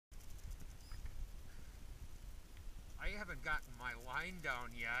haven't gotten my line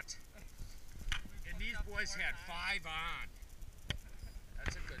down yet. And these boys had 5 on.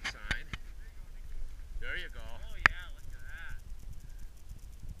 That's a good sign. There you go. Oh yeah, look at that.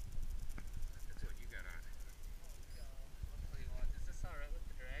 That's what you got on. I'll tell you what, is this alright with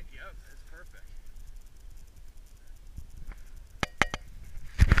the drag? Yep, that's perfect.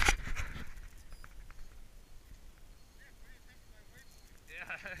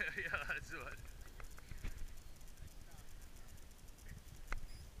 Yeah, yeah, that's what.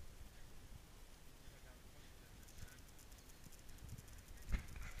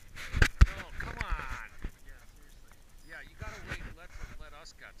 No, come on. Yeah, seriously. Yeah, you gotta wait and let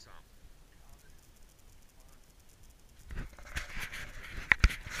us get some.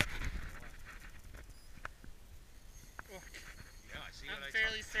 Yeah, I see what I'm I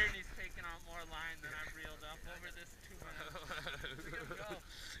fairly certain he's taken out more line than I've reeled up over this 2 minutes. Look at him go.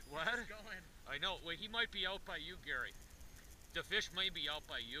 What? He's going. I know. Well, he might be out by you, Gary. The fish may be out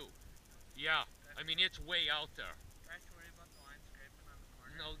by you. Yeah. I mean, it's way out there. Do I have to worry about the line scraping on the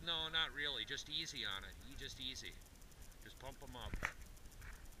corner? No, not really. Just easy on it. Just easy. Just pump them up.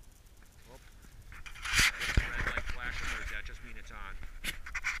 Whoop. Is the red light flashing, or does that just mean it's on?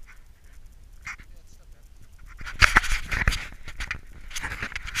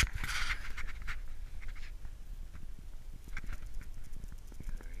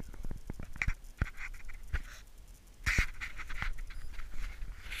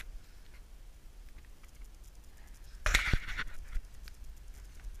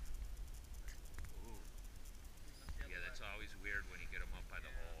 It's always weird when you get them up by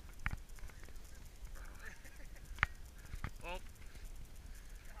the hole. Oh,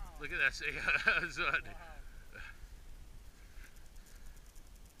 look at that. I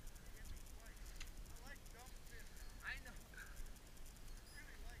know.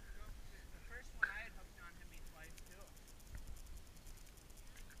 The first one I had hooked on hit me twice too.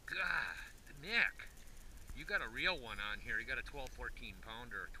 God, Nick, you got a real one on here. You got a 12, 14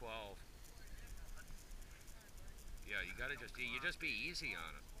 pounder, 12. Yeah, you gotta just be easy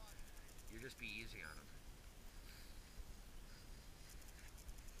on them. You just be easy on them.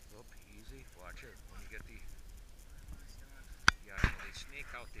 Oop, easy. Watch it when you get the. Yeah, when they snake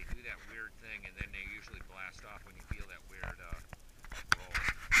out, they do that weird thing, and then they usually blast off when you feel that weird roll.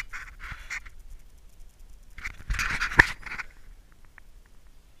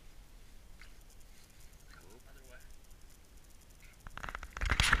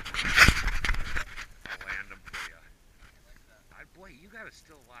 Boy, you got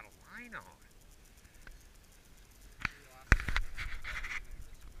still a lot of line on.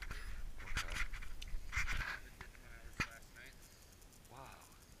 Okay. Wow.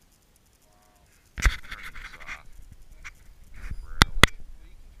 Turn this off. Temporarily. Well,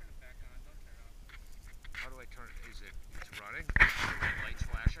 you can turn it back on. Don't turn it off. How do I turn it? Is it? It's running? The red light's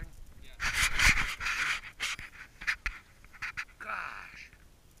flashing? Yeah. Gosh.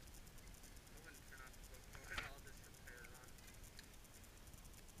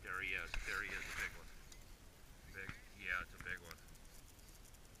 There he is. There he is, a big one. Big. Yeah, it's a big one.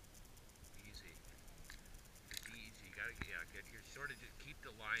 Easy. It's easy. You gotta get your sort of just keep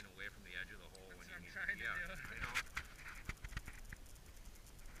the line away from the edge of the hole when you need. Trying to do. You know.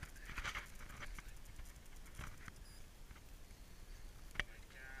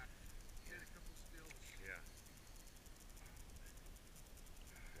 Yeah.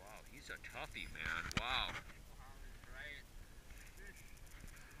 Wow, he's a toughie, man. Wow.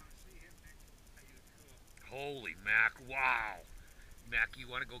 Holy Mac, wow. Mac, you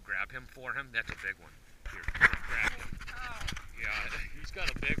want to go grab him for him? That's a big one. Here, grab him. Yeah, he's got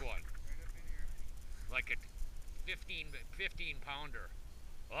a big one. Like a 15 pounder.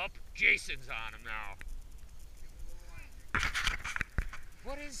 Up, Jason's on him now.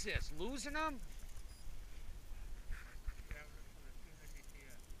 What is this, losing him?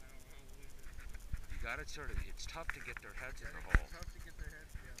 You gotta sort of, it's tough to get their heads in the hole.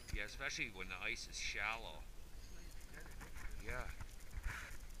 Yeah, especially when the ice is shallow. Yeah.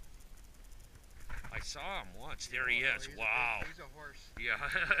 I saw him once. There he is. Wow. He's a horse. Yeah.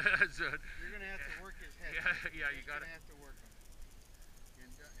 You're gonna have to work his head. Yeah, you gotta. You're gonna have to work him, and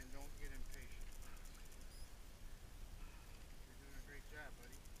don't get impatient. You're doing a great job,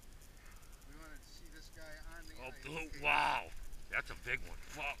 buddy. We want to see this guy on the ice. Oh, wow. That's a big one.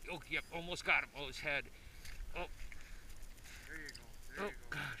 Wow. Oh, yep. Almost got him. Oh, his head. Oh. There you go. There you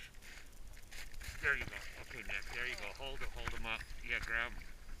go. Gosh. There you go. Okay, Nick. There you go. Hold him up. Yeah, grab him.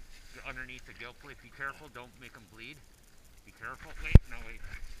 Underneath the gill plate. Be careful. Don't make him bleed. Be careful. Wait. No, wait.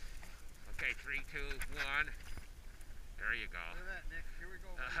 Okay, 3, 2, 1. There you go. Look at that, Nick. Here we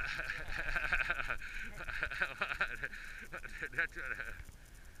go. That's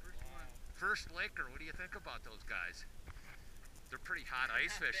First one. First Laker, what do you think about those guys? They're pretty hot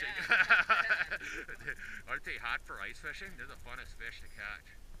ice Not fishing. bad. Aren't they hot for ice fishing? They're the funnest fish to catch.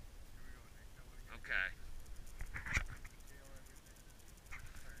 Here we go, Nick. That one again. Okay. Tail, everything.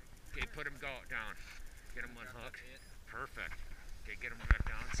 Okay, put him down. Get him unhooked. It. Perfect. Okay, get him right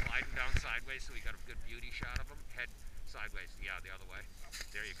down. Slide him down sideways so we got a good beauty shot of him. Head sideways. Yeah, the other way.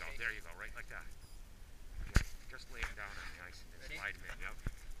 There you go. Okay. There you go. Right like that. Okay, just lay him down on the ice and then Ready? slide him in. Yep.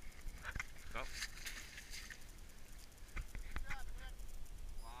 Go.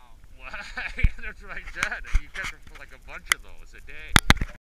 Wow. Wow. That's what I said. You catch him for like a bunch of those a day.